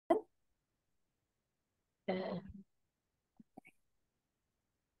Okay.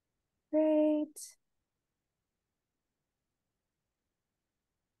 Great.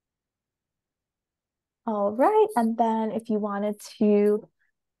 All right. And then if you wanted to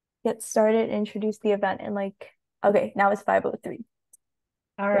get started, introduce the event in like, okay, now it's 5:03.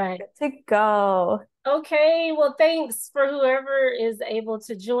 All We're right. good to go. Okay, well, thanks for whoever is able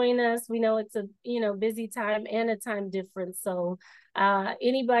to join us. We know it's a, busy time and a time difference. So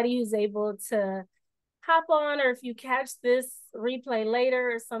anybody who's able to hop on, or if you catch this replay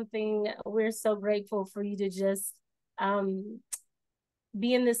later or something, we're so grateful for you to just um,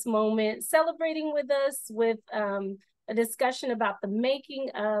 be in this moment, celebrating with us with a discussion about the making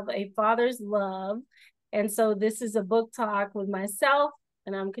of a father's love. And so this is a book talk with myself,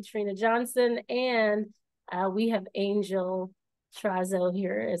 and I'm Katrina Johnson, and we have Angel Trazo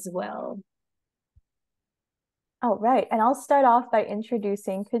here as well. All right. And I'll start off by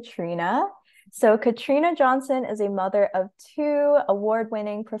introducing Katrina. So, Katrina Johnson is a mother of two,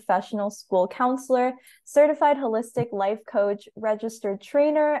 award-winning professional school counselor, certified holistic life coach, registered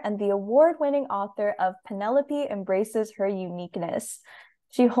trainer, and the award-winning author of Penelope Embraces Her Uniqueness.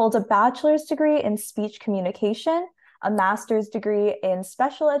 She holds a bachelor's degree in speech communication, a master's degree in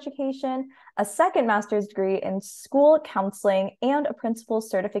special education, a second master's degree in school counseling, and a principal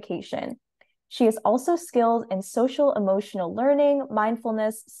certification. She is also skilled in social emotional learning,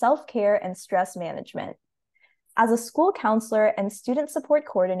 mindfulness, self-care, and stress management. As a school counselor and student support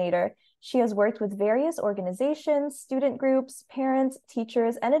coordinator, she has worked with various organizations, student groups, parents,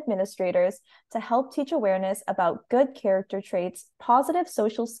 teachers, and administrators to help teach awareness about good character traits, positive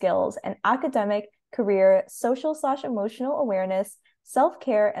social skills, and academic, career, social/emotional awareness,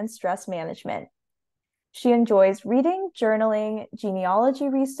 self-care, and stress management. She enjoys reading, journaling, genealogy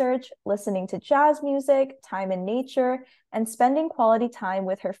research, listening to jazz music, time in nature, and spending quality time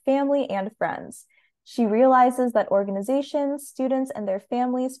with her family and friends. She realizes that organizations, students, and their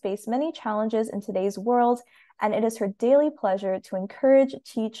families face many challenges in today's world, and it is her daily pleasure to encourage,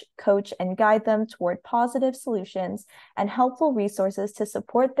 teach, coach, and guide them toward positive solutions and helpful resources to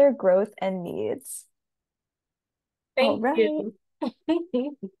support their growth and needs. All Thank right.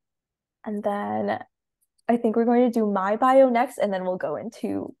 you. And then I think we're going to do my bio next, and then we'll go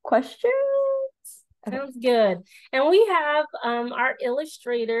into questions. Okay. Sounds good. And we have our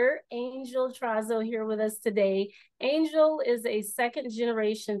illustrator, Angel Trazo, here with us today. Angel is a second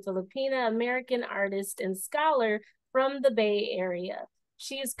generation Filipina American artist and scholar from the Bay Area.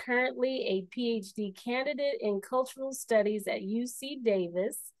 She is currently a PhD candidate in cultural studies at UC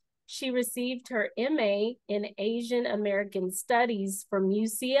Davis. She received her MA in Asian American Studies from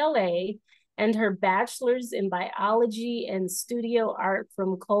UCLA and her bachelor's in biology and studio art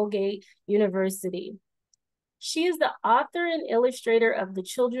from Colgate University. She is the author and illustrator of the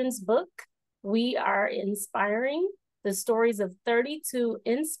children's book, We Are Inspiring, the stories of 32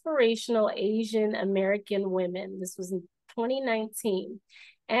 inspirational Asian American women. This was in 2019.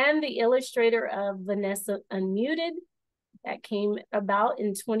 And the illustrator of Vanessa Unmuted, that came about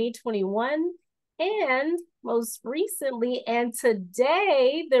in 2021. And most recently, and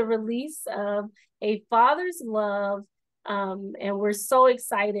today, the release of A Father's Love. And we're so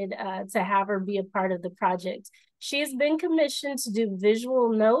excited to have her be a part of the project. She has been commissioned to do visual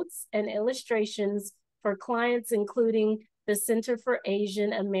notes and illustrations for clients, including the Center for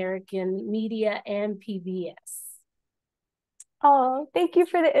Asian American Media and PBS. Oh, thank you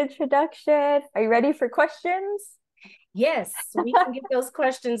for the introduction. Are you ready for questions? Yes, we can get those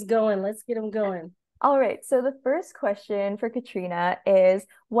questions going. Let's get them going. All right, so the first question for Katrina is,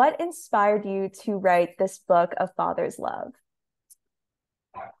 what inspired you to write this book of Father's Love?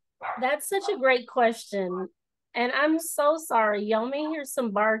 That's such a great question. And I'm so sorry. Y'all may hear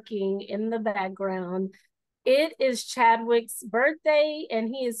some barking in the background. It is Chadwick's birthday, and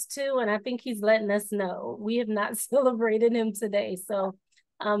he is 2, and I think he's letting us know. We have not celebrated him today. So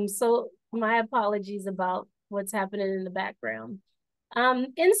my apologies about what's happening in the background.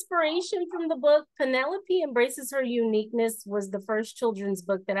 Inspiration from the book, Penelope Embraces Her Uniqueness was the first children's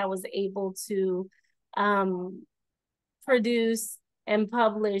book that I was able to produce and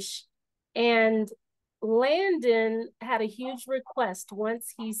publish. And Landon had a huge request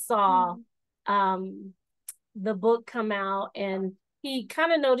once he saw um, the book come out, and he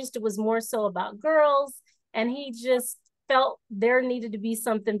kind of noticed it was more so about girls, and he just felt there needed to be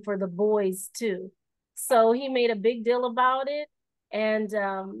something for the boys too. So he made a big deal about it. And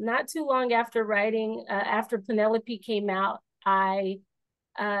not too long after writing, after Penelope came out, I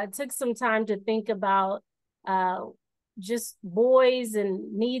took some time to think about uh, just boys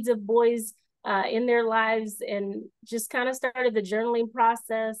and needs of boys in their lives, and just kind of started the journaling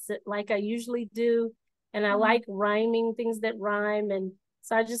process like I usually do. And I like rhyming, things that rhyme. And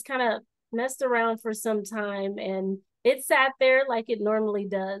so I just kind of messed around for some time, and it sat there like it normally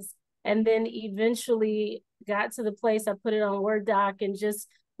does. And then eventually got to the place I put it on Word doc and just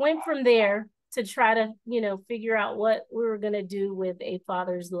went from there to try to, figure out what we were going to do with A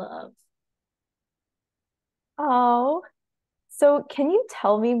Father's Love. Oh, so can you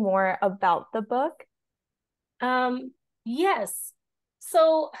tell me more about the book? Um, yes.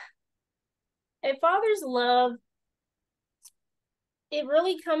 So A Father's Love, it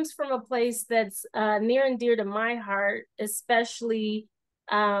really comes from a place that's near and dear to my heart, especially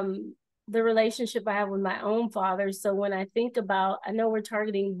the relationship I have with my own father. So when I think about, I know we're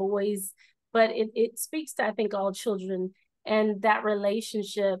targeting boys, but it speaks to, I think, all children. And that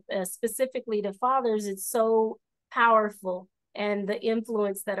relationship, specifically to fathers, it's so powerful, and the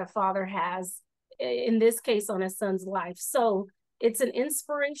influence that a father has, in this case, on a son's life. So it's an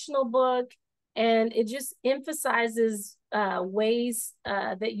inspirational book, and it just emphasizes ways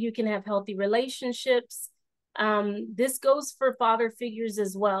that you can have healthy relationships. This goes for father figures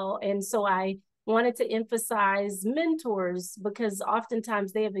as well. And so I wanted to emphasize mentors, because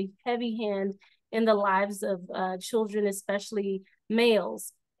oftentimes they have a heavy hand in the lives of children, especially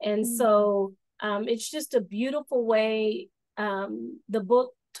males. And so it's just a beautiful way. The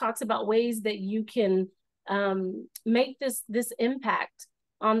book talks about ways that you can make this impact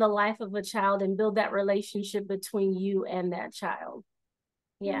on the life of a child and build that relationship between you and that child.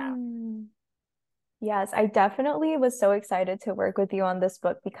 Yeah. Yes, I definitely was so excited to work with you on this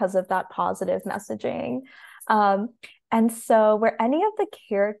book because of that positive messaging. Um, and so, were any of the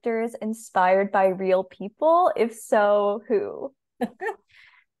characters inspired by real people? If so, who?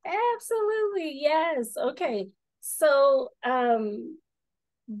 Absolutely. Yes. Okay. So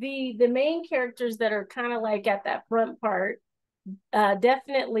the main characters that are kind of like at that front part,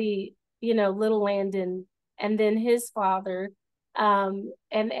 definitely, little Landon, and then his father, and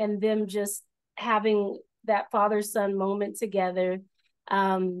them just having that father-son moment together.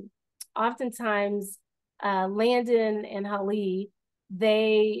 um Oftentimes, Landon and Holly,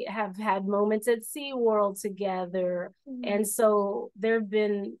 they have had moments at SeaWorld together. And so there have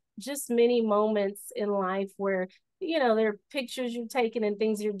been just many moments in life where, there are pictures you've taken and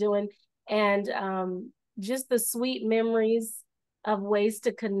things you're doing, and just the sweet memories of ways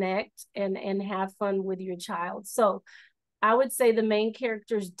to connect and have fun with your child. So I would say the main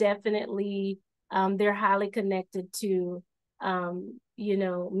characters definitely, they're highly connected to,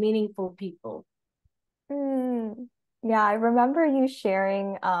 meaningful people. Mm. Yeah, I remember you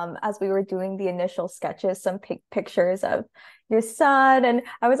sharing, as we were doing the initial sketches, some pictures of your son, and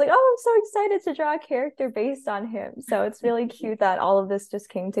I was like, oh, I'm so excited to draw a character based on him. So it's really cute that all of this just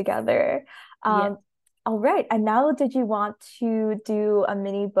came together. Yeah. All right, and now did you want to do a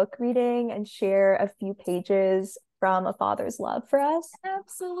mini book reading and share a few pages from A Father's Love for us?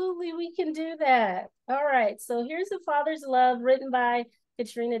 Absolutely, we can do that. All right, so here's A Father's Love, written by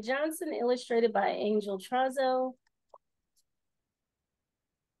Katrina Johnson, illustrated by Angel Trazo.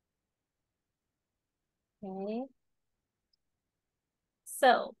 Okay.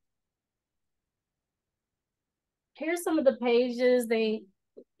 So here's some of the pages.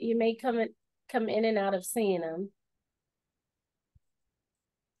 You may come in and out of seeing them.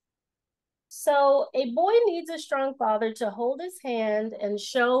 So a boy needs a strong father to hold his hand and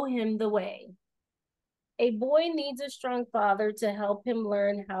show him the way. A boy needs a strong father to help him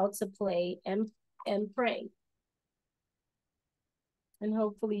learn how to play and pray. And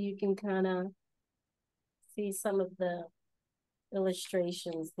hopefully you can kind of see some of the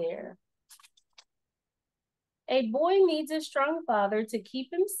illustrations there. A boy needs a strong father to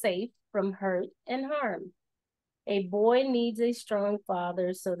keep him safe from hurt and harm. A boy needs a strong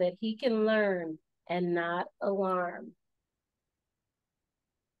father so that he can learn and not alarm.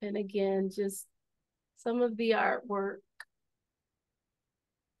 And again, just some of the artwork,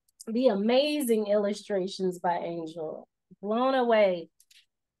 the amazing illustrations by Angel. Blown away.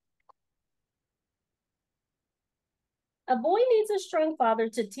 A boy needs a strong father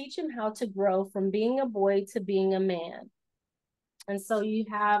to teach him how to grow from being a boy to being a man. And so you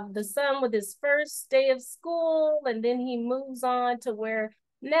have the son with his first day of school, and then he moves on to where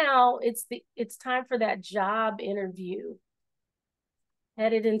now it's time for that job interview,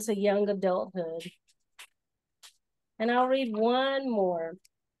 headed into young adulthood. And I'll read one more.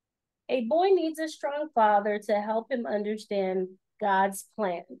 A boy needs a strong father to help him understand God's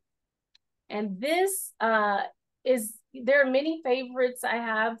plan. And this there are many favorites I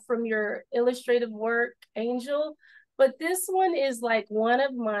have from your illustrative work, Angel, but this one is like one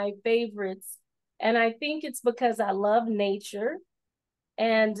of my favorites. And I think it's because I love nature,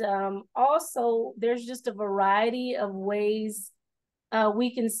 And also, there's just a variety of ways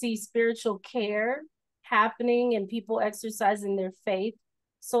we can see spiritual care happening and people exercising their faith.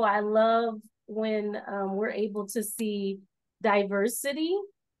 So I love when we're able to see diversity.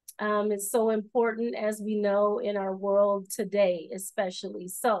 It's so important, as we know, in our world today, especially.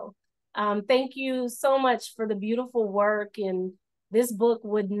 So thank you so much for the beautiful work. And this book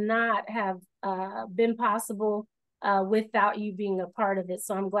would not have been possible without you being a part of it.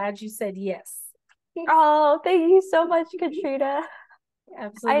 So I'm glad you said yes. Oh, thank you so much, Katrina.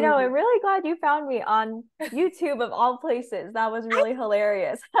 I know. Absolutely. I'm really glad you found me on YouTube of all places. That was really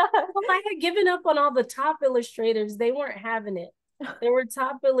hilarious. Well, I had given up on all the top illustrators. They weren't having it. They were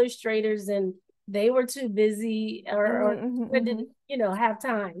top illustrators and they were too busy or didn't, have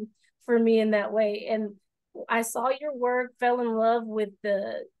time for me in that way. And I saw your work, fell in love with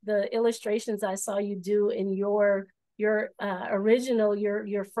the illustrations I saw you do in your original,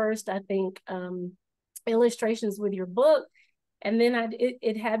 your first, I think, illustrations with your book. And then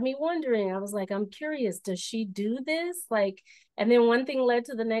it had me wondering. I was like, I'm curious, does she do this? Like, and then one thing led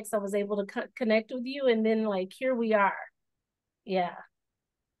to the next. I was able to connect with you, and then like here we are. Yeah.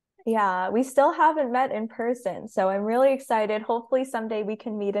 Yeah, we still haven't met in person, so I'm really excited. Hopefully someday we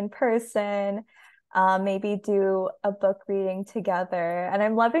can meet in person, maybe do a book reading together. And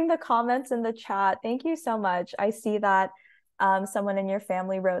I'm loving the comments in the chat. Thank you so much. I see that someone in your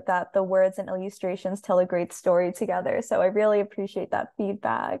family wrote that the words and illustrations tell a great story together. So I really appreciate that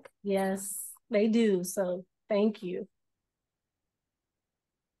feedback. Yes, they do. So thank you.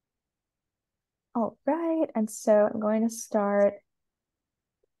 All right, and so I'm going to start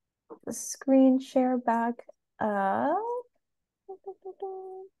the screen share back up.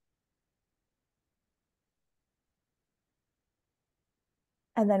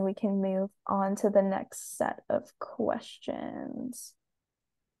 And then we can move on to the next set of questions.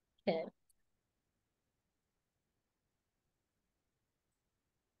 Okay.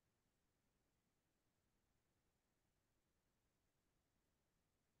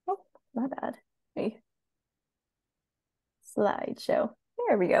 Oh, my bad. Hey. Slideshow.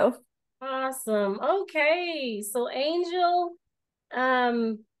 There we go. Awesome. Okay. So Angel,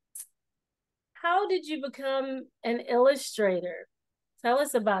 how did you become an illustrator? Tell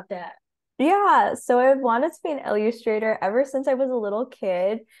us about that. Yeah, so I've wanted to be an illustrator ever since I was a little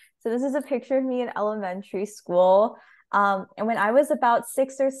kid. So this is a picture of me in elementary school. And when I was about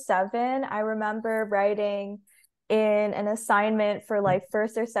 6 or 7, I remember writing in an assignment for like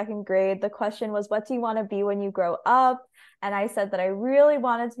first or second grade. The question was, what do you want to be when you grow up? And I said that I really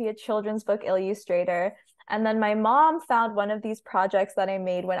wanted to be a children's book illustrator. And then my mom found one of these projects that I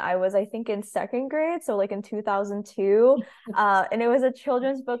made when I was, I think, in second grade. So like in 2002. And it was a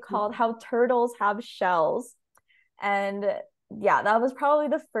children's book called How Turtles Have Shells. And yeah, that was probably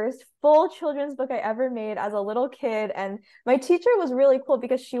the first full children's book I ever made as a little kid. And my teacher was really cool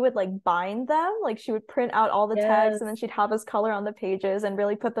because she would like bind them, like she would print out all the text and then she'd have us color on the pages and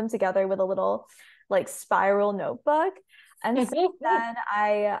really put them together with a little like spiral notebook. And so then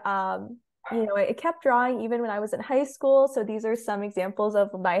I kept drawing even when I was in high school. So these are some examples of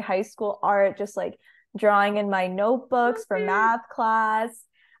my high school art, just like drawing in my notebooks for math class.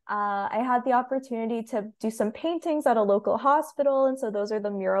 I had the opportunity to do some paintings at a local hospital. And so those are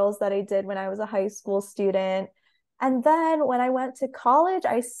the murals that I did when I was a high school student. And then when I went to college,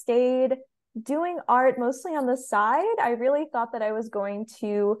 I stayed doing art mostly on the side. I really thought that I was going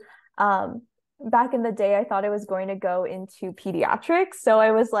to, back in the day, I thought I was going to go into pediatrics. So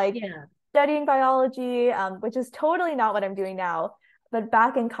I was like studying biology, which is totally not what I'm doing now. But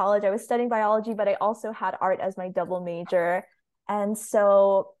back in college, I was studying biology, but I also had art as my double major. And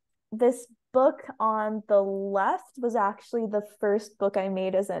so this book on the left was actually the first book I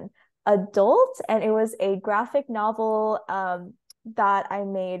made as an adult. And it was a graphic novel that I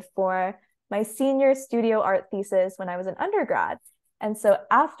made for my senior studio art thesis when I was an undergrad. And so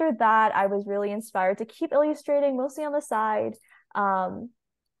after that, I was really inspired to keep illustrating mostly on the side,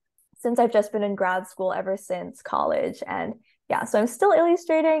 since I've just been in grad school ever since college. And yeah, so I'm still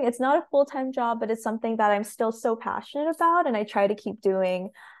illustrating. It's not a full-time job, but it's something that I'm still so passionate about. And I try to keep doing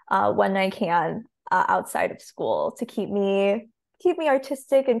when I can outside of school to keep me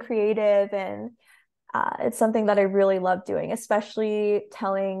artistic and creative. And it's something that I really love doing, especially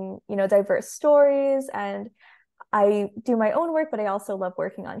telling, diverse stories. And I do my own work, but I also love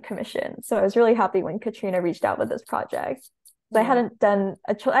working on commission. So I was really happy when Katrina reached out with this project. I hadn't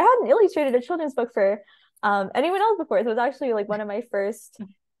illustrated a children's book for anyone else before. So it was actually like one of my first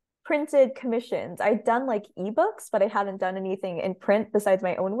printed commissions. I'd done like ebooks, but I hadn't done anything in print besides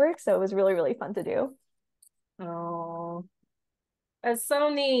my own work. So it was really, really fun to do. Oh, That's so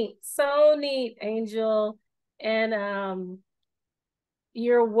neat, Angel. And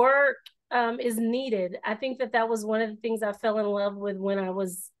your work is needed. I think that that was one of the things I fell in love with when I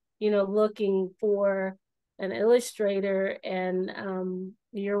was, looking for an illustrator. And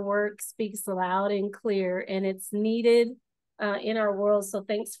your work speaks loud and clear, and it's needed in our world. So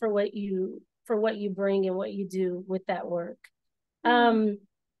thanks for what you bring and what you do with that work. Yeah.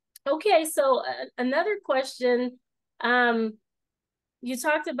 Okay, so another question. Um, you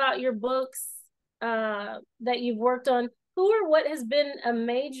talked about your books that you've worked on. Who or what has been a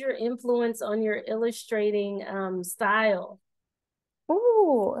major influence on your illustrating style?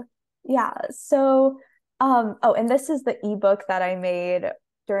 Ooh, yeah. So, oh, and this is the ebook that I made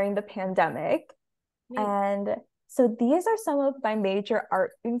during the pandemic. Neat. And so these are some of my major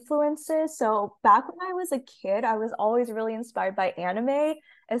art influences. So back when I was a kid, I was always really inspired by anime,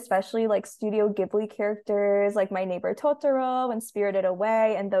 especially like Studio Ghibli characters like My Neighbor Totoro and Spirited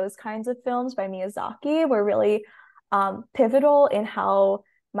Away, and those kinds of films by Miyazaki were really pivotal in how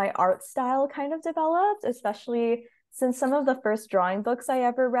my art style kind of developed, especially since some of the first drawing books I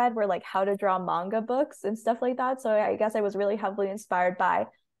ever read were like how to draw manga books and stuff like that. So I guess I was really heavily inspired by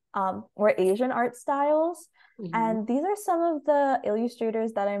more Asian art styles. Mm-hmm. And these are some of the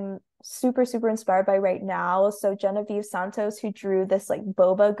illustrators that I'm super, super inspired by right now. So Genevieve Santos, who drew this like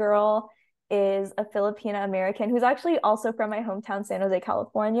boba girl, is a Filipina American who's actually also from my hometown, San Jose,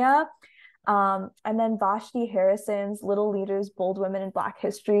 California. And then Vashti Harrison's Little Leaders, Bold Women in Black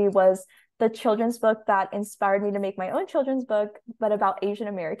History was the children's book that inspired me to make my own children's book, but about Asian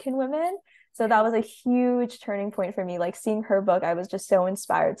American women. So that was a huge turning point for me. Like seeing her book, I was just so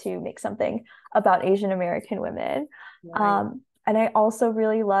inspired to make something about Asian American women. Right. And I also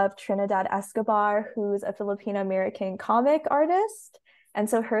really love Trinidad Escobar, who's a Filipino American comic artist. And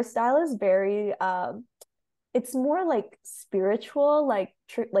so her style is very it's more like spiritual, like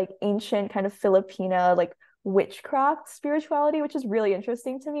ancient kind of Filipina like witchcraft spirituality, which is really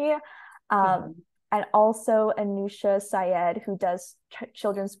interesting to me. Um, Mm-hmm. and also Anusha Syed, who does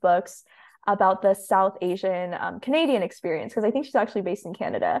children's books about the South Asian Canadian experience, because I think she's actually based in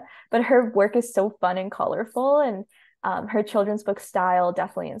Canada. But her work is so fun and colorful, and her children's book style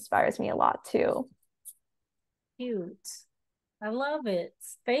definitely inspires me a lot too. Cute. I love it.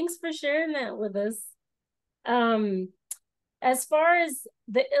 Thanks for sharing that with us. Um, as far as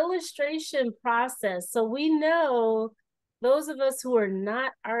the illustration process, so we know, those of us who are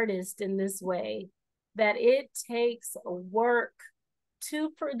not artists in this way, that it takes work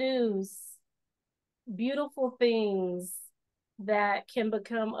to produce beautiful things that can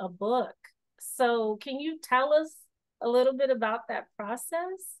become a book. So can you tell us a little bit about that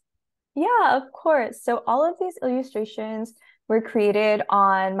process? Yeah, of course. So all of these illustrations were created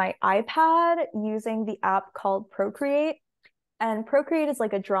on my iPad using the app called Procreate. And Procreate is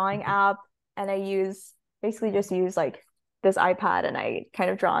like a drawing app, and I use basically just use like this iPad and I kind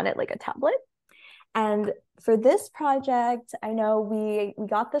of draw on it like a tablet. And for this project, I know we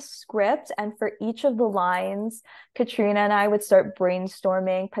got the script, and for each of the lines, Katrina and I would start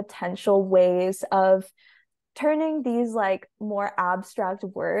brainstorming potential ways of turning these like more abstract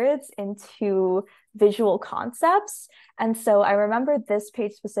words into visual concepts. And so I remember this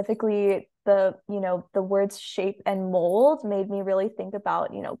page specifically, the words shape and mold made me really think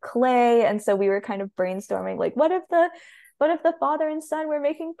about, clay. And so we were kind of brainstorming like what if the father and son were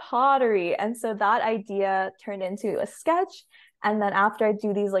making pottery? And so that idea turned into a sketch. And then after I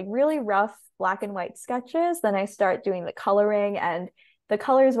do these like really rough black and white sketches, then I start doing the coloring, and the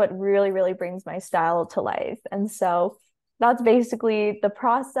color is what really, really brings my style to life. And so that's basically the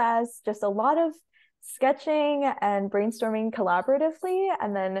process, just a lot of sketching and brainstorming collaboratively.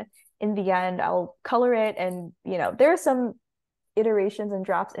 And then in the end, I'll color it. And, there are some iterations and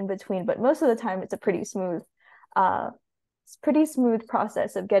drafts in between, but most of the time it's pretty smooth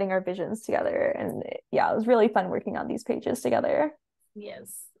process of getting our visions together. And yeah, it was really fun working on these pages together.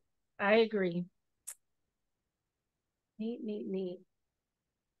 Yes, I agree. Neat, neat, neat.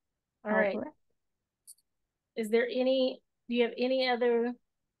 All All right. right. Do you have any other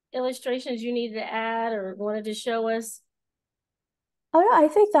illustrations you needed to add or wanted to show us? Oh no, I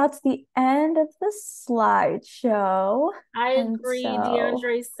think that's the end of the slideshow. I And agree. so,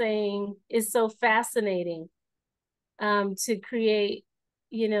 DeAndre's saying is so fascinating to create,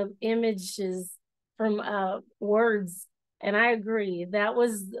 images from words. And I agree. That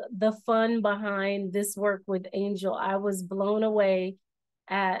was the fun behind this work with Angel. I was blown away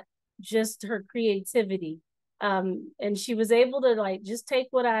at just her creativity. And she was able to like just take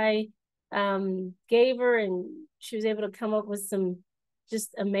what I gave her, and she was able to come up with some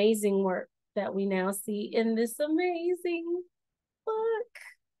just amazing work that we now see in this amazing book.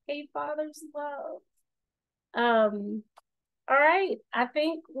 A Father's Love. All right. I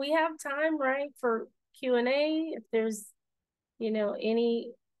think we have time, right, for Q&A. If there's,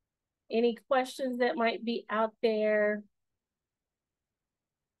 any questions that might be out there.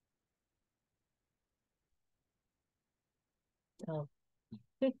 Oh.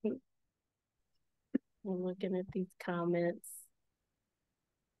 I'm looking at these comments.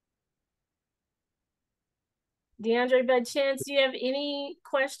 DeAndre, by chance, do you have any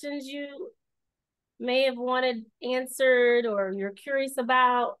questions you may have wanted answered or you're curious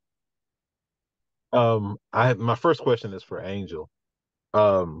about? My first question is for Angel.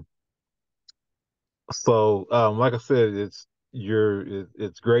 Um, like I said, it's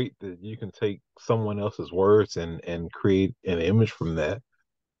great that you can take someone else's words and create an image from that.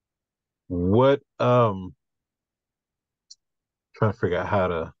 What trying to figure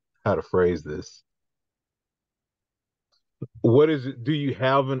out how to phrase this. What is it? Do you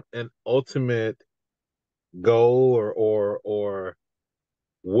have an ultimate goal or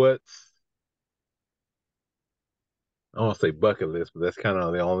what's I don't want to say bucket list, but that's kind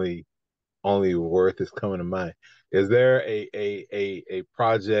of the only word that's coming to mind. Is there a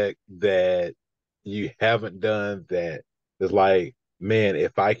project that you haven't done that is like, man,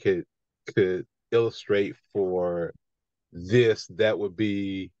 if I could illustrate for this, that would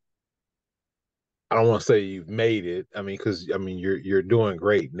be, I don't want to say you've made it. I mean, because I mean you're doing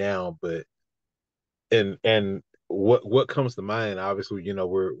great now, but and what comes to mind? Obviously,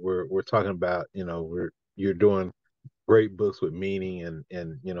 we're talking about, you're doing great books with meaning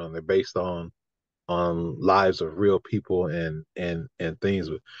and they're based on lives of real people and things.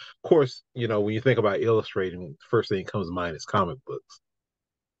 But of course, when you think about illustrating, the first thing that comes to mind is comic books.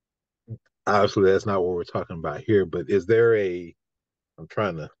 Obviously, that's not what we're talking about here. But is there I'm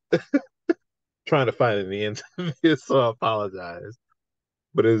trying to find an end to this, so I apologize.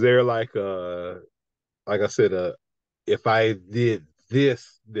 But is there like I said, if I did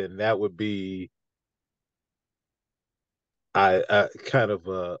this, then that would be I kind of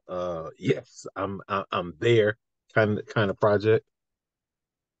yes, I'm there kind of project.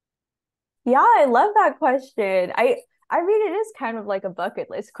 Yeah, I love that question. I mean, it is kind of like a bucket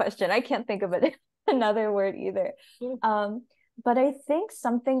list question. I can't think of it another word either. Um, but I think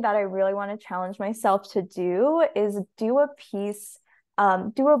something that I really want to challenge myself to do is do a piece,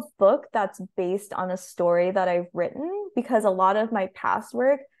 do a book that's based on a story that I've written, because a lot of my past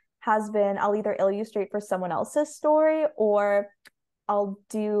work has been I'll either illustrate for someone else's story or I'll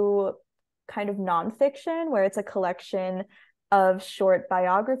do kind of nonfiction where it's a collection of short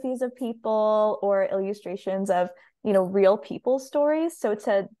biographies of people or illustrations of real people stories. So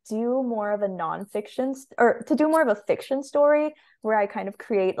to do more of a nonfiction or to do more of a fiction story where I kind of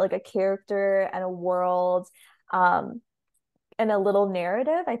create like a character and a world, and a little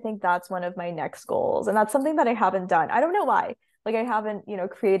narrative, I think that's one of my next goals, and that's something that I haven't done. I don't know why. Like I haven't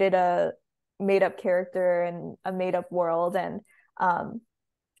created a made up character and a made up world and um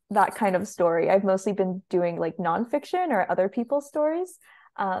that kind of story. I've mostly been doing like nonfiction or other people's stories.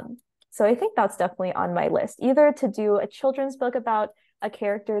 So I think that's definitely on my list, either to do a children's book about a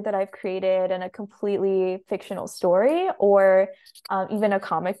character that I've created and a completely fictional story, or even a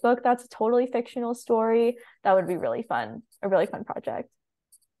comic book that's a totally fictional story. That would be really fun, a really fun project.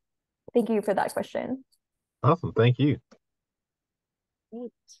 Thank you for that question. Awesome, thank you.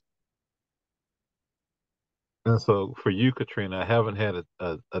 And so for you, Katrina, I haven't had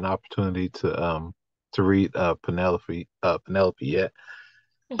an opportunity to read Penelope yet.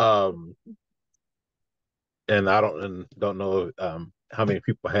 Um and I don't know how many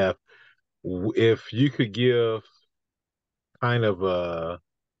people have. If you could give kind of I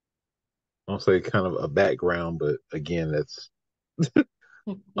don't say kind of a background, but again, that's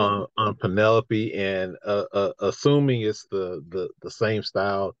on Penelope, and assuming it's the same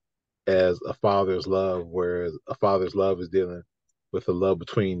style as A Father's Love, whereas A Father's Love is dealing with the love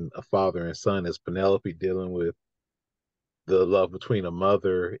between a father and son, is Penelope dealing with the love between a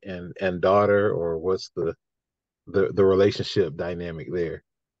mother and daughter, or what's the relationship dynamic there?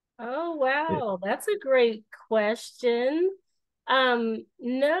 Oh, Yeah. wow. That's a great question.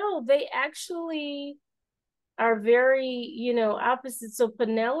 No, they actually are very, opposite. So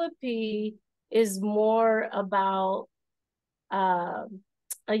Penelope is more about uh,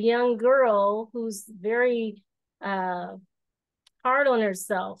 a young girl who's very uh, hard on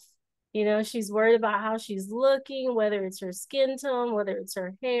herself. She's worried about how she's looking, whether it's her skin tone, whether it's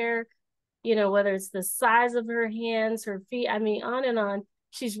her hair, whether it's the size of her hands, her feet, I mean, on and on.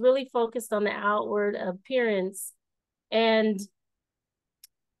 She's really focused on the outward appearance. And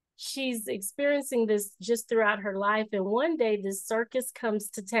she's experiencing this just throughout her life. And one day this circus comes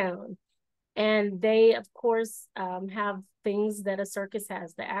to town, and they of course have things that a circus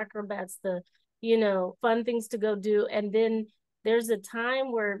has, the acrobats, the fun things to go do. And then there's a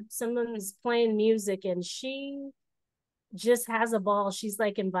time where someone's playing music and she just has a ball. She's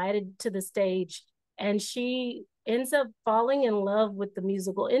like invited to the stage, and she ends up falling in love with the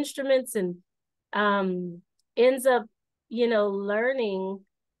musical instruments, and ends up learning,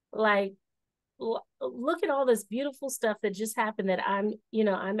 like, look at all this beautiful stuff that just happened that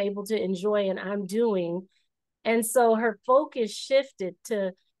I'm able to enjoy and I'm doing. And so her focus shifted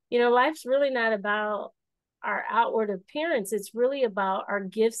to, life's really not about our outward appearance. It's really about our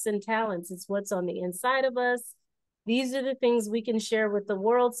gifts and talents. It's what's on the inside of us. These are the things we can share with the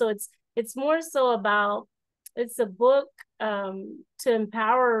world. So it's more so about, it's a book to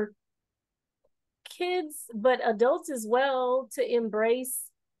empower kids, but adults as well, to embrace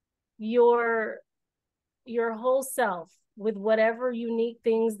your whole self with whatever unique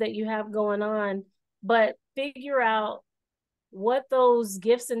things that you have going on, but figure out what those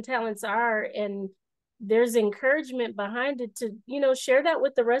gifts and talents are. And there's encouragement behind it to share that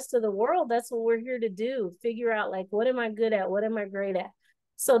with the rest of the world. That's what we're here to do. Figure out, like, what am I good at, what am I great at.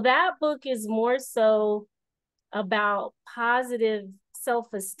 So that book is more so about positive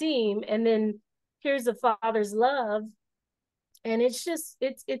self-esteem. And then here's a father's love, and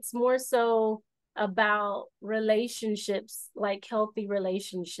it's more so about relationships, like healthy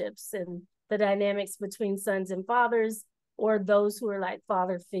relationships, and the dynamics between sons and fathers, or those who are like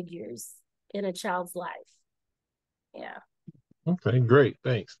father figures in a child's life. Yeah. Okay, great.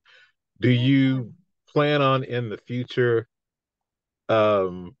 Thanks. Do Yeah. you plan on in the future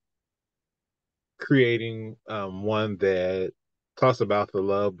um creating one that talks about the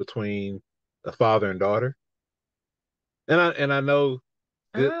love between a father and daughter? And I know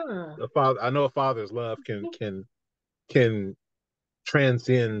that a father's love can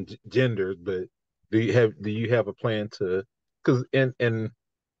transcend genders, but do you have a plan to, because and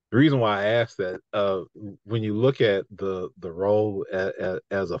the reason why I asked that, when you look at the role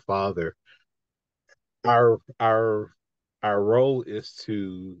as a father, our our our role is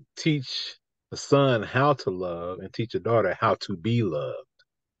to teach a son how to love and teach a daughter how to be loved.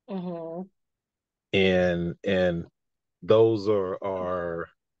 Mm-hmm. And those are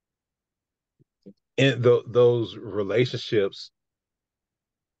in those relationships,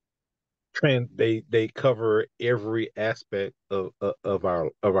 they cover every aspect of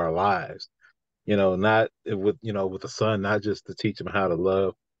our lives. Not with with a son, not just to teach him how to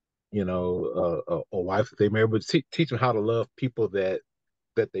love, a wife that they marry, but teach them how to love people that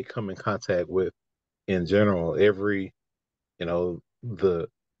they come in contact with in general. Every, the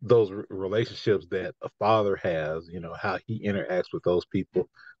those relationships that a father has, how he interacts with those people,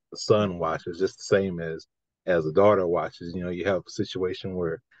 the son watches just the same as a daughter watches. You have a situation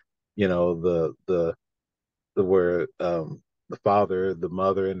where, the where the father, the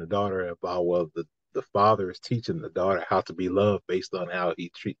mother, and the daughter are involved. Well, the father is teaching the daughter how to be loved based on how he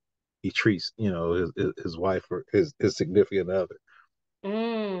treats, his wife or his significant other.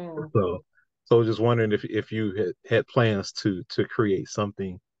 Mm. So just wondering if you had plans to create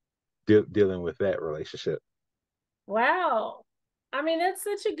something dealing with that relationship. Wow. I mean, that's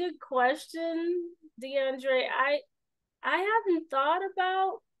such a good question, DeAndre. I hadn't thought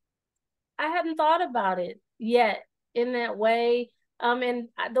about I hadn't thought about it yet in that way. And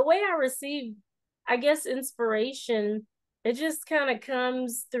the way I receive, I guess, inspiration, it just kind of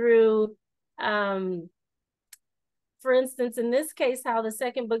comes through, um, for instance, in this case, how the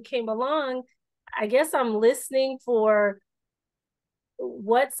second book came along. I guess I'm listening for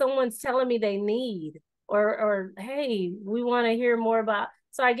what someone's telling me they need, or hey, we want to hear more about.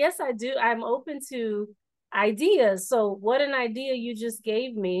 So I guess I'm open to ideas. So what an idea you just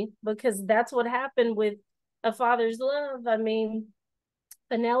gave me, because that's what happened with A Father's Love. I mean,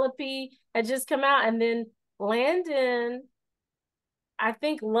 Penelope had just come out, and then Landon, I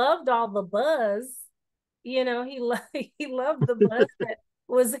think, loved all the buzz. He loved the buzz that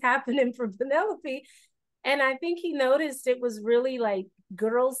was happening for Penelope. And I think he noticed it was really like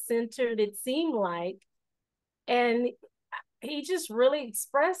girl centered, it seemed like. And he just really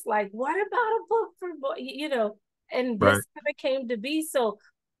expressed, like, what about a book for boy, and this Right. kind of came to be. So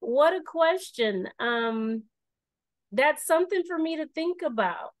what a question. That's something for me to think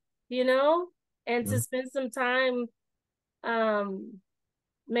about, and to spend some time um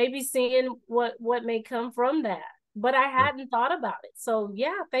maybe seeing what may come from that. But I hadn't thought about it. So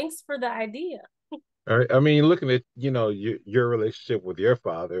yeah, thanks for the idea. All right. I mean, looking at your relationship with your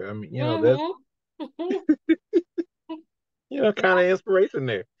father, I mean, that's Mm-hmm. kind of inspiration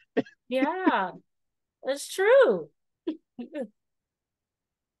there. Yeah, that's true.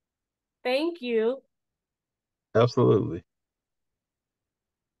 Thank you. Absolutely.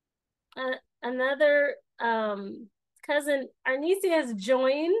 Another cousin, Arnisi, has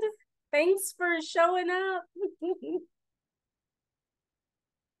joined. Thanks for showing up.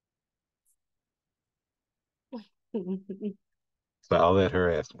 So I'll let her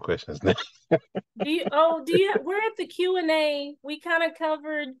ask some questions now. We're at the Q&A. We kind of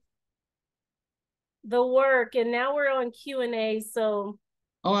covered the work and now we're on Q&A. So,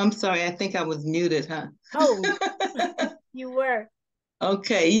 oh, I'm sorry. I think I was muted, huh? Oh, you were.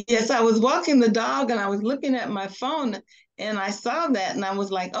 Okay. Yes, I was walking the dog and I was looking at my phone and I saw that and I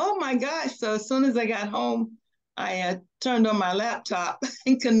was like, oh my gosh. So as soon as I got home, I turned on my laptop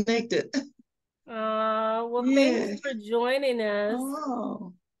and connected. Well, thanks Yes. for joining us.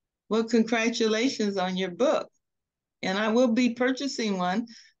 Oh, well, congratulations on your book. And I will be purchasing one.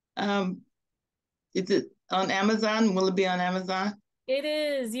 Is it on Amazon? Will it be on Amazon? It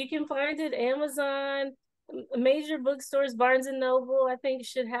is. You can find it Amazon, major bookstores, Barnes and Noble, I think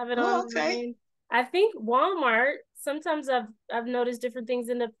should have it Oh, online. okay. I think Walmart, sometimes I've noticed different things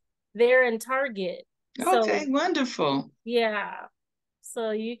there in Target. So Okay, wonderful. yeah.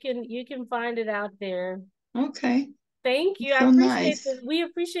 So you can find it out there. Okay. Thank you. So nice. We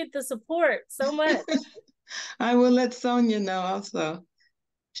appreciate the support so much. I will let Sonia know also.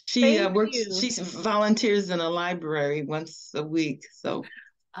 She Thank works, you. she volunteers in a library once a week. So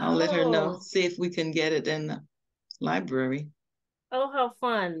I'll let her know, Oh, see if we can get it in the library. oh, how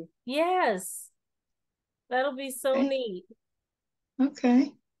fun. Yes. That'll be so Okay. neat.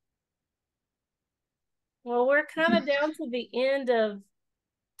 Okay. Well, we're kind of down to the end of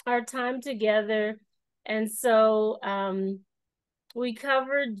our time together. And so we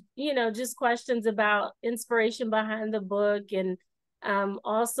covered, just questions about inspiration behind the book and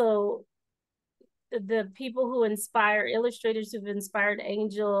also the people who inspire, illustrators who've inspired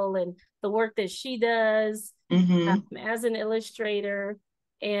Angel and the work that she does as an illustrator,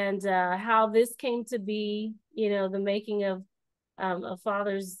 and how this came to be, the making of a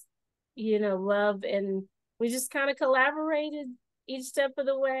father's, love. And we just kind of collaborated each step of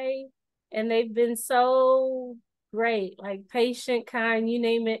the way. And they've been so great, like patient, kind, you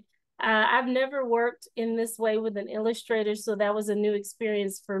name it. I've never worked in this way with an illustrator, so that was a new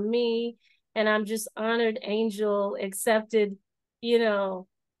experience for me. And I'm just honored Angel accepted, the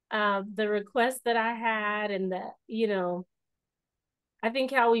request that I had, and that, I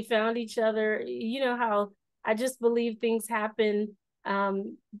think how we found each other, how I just believe things happen,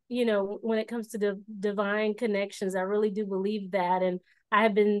 when it comes to the divine connections. I really do believe that. And I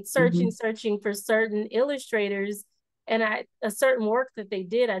have been searching for certain illustrators and a certain work that they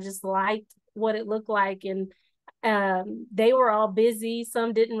did. I just liked what it looked like. And they were all busy.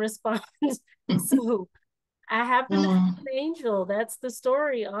 Some didn't respond. So I happened to find Angel. That's the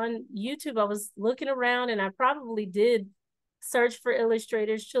story on YouTube. I was looking around and I probably did search for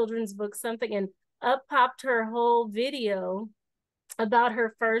illustrators, children's books, something, and up popped her whole video about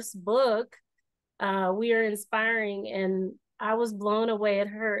her first book, We Are Inspiring. And I was blown away at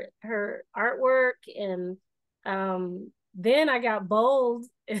her artwork. And then I got bold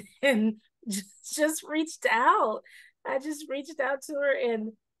and just reached out. I just reached out to her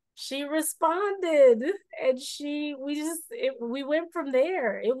and she responded, and we went from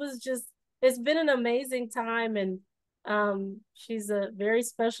there. It's been an amazing time. And she's a very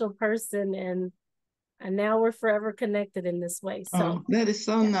special person, and now we're forever connected in this way. So that is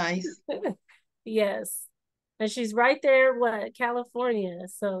so nice. yes. And she's right there, California.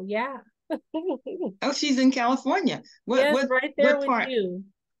 So yeah. Oh, she's in California. Yes, right there what with part? you.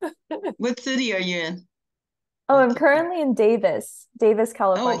 What city are you in? Oh, I'm currently in Davis,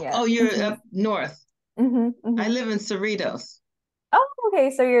 California. Oh, you're up north. I live in Cerritos. Oh, okay.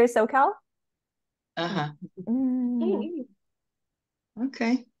 So you're SoCal? Uh-huh. Mm.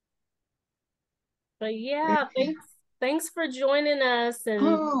 Okay. But yeah, thanks for joining us. And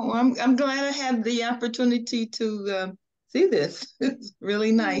oh, I'm glad I had the opportunity to see this. It's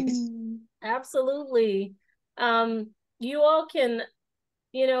really nice. Absolutely. You all can,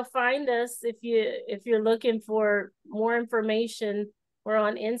 find us if you're looking for more information. We're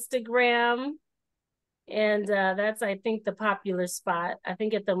on Instagram, and that's, I think, the popular spot. I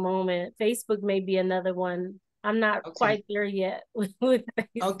think at the moment Facebook may be another one. I'm not quite there yet with Facebook.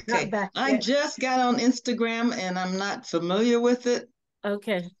 Okay. I just got on Instagram and I'm not familiar with it.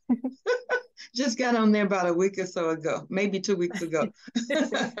 Okay. Just got on there about a week or so ago, maybe 2 weeks ago.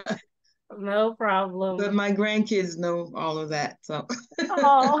 No problem. But my grandkids know all of that, so.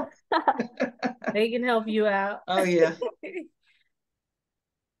 Oh. They can help you out. Oh, yeah.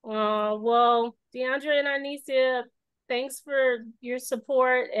 Well, DeAndre and Arnesia, thanks for your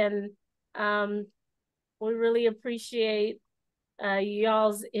support, and we really appreciate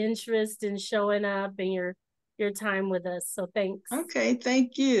y'all's interest in showing up and your time with us. So thanks. Okay,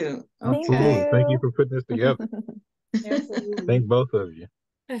 thank you. Absolutely. Thank you for putting this together. Absolutely. Thank both of you.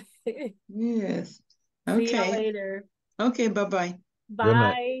 Yes. See y'all Okay. later. Okay, bye-bye. Good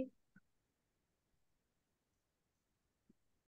night. Bye.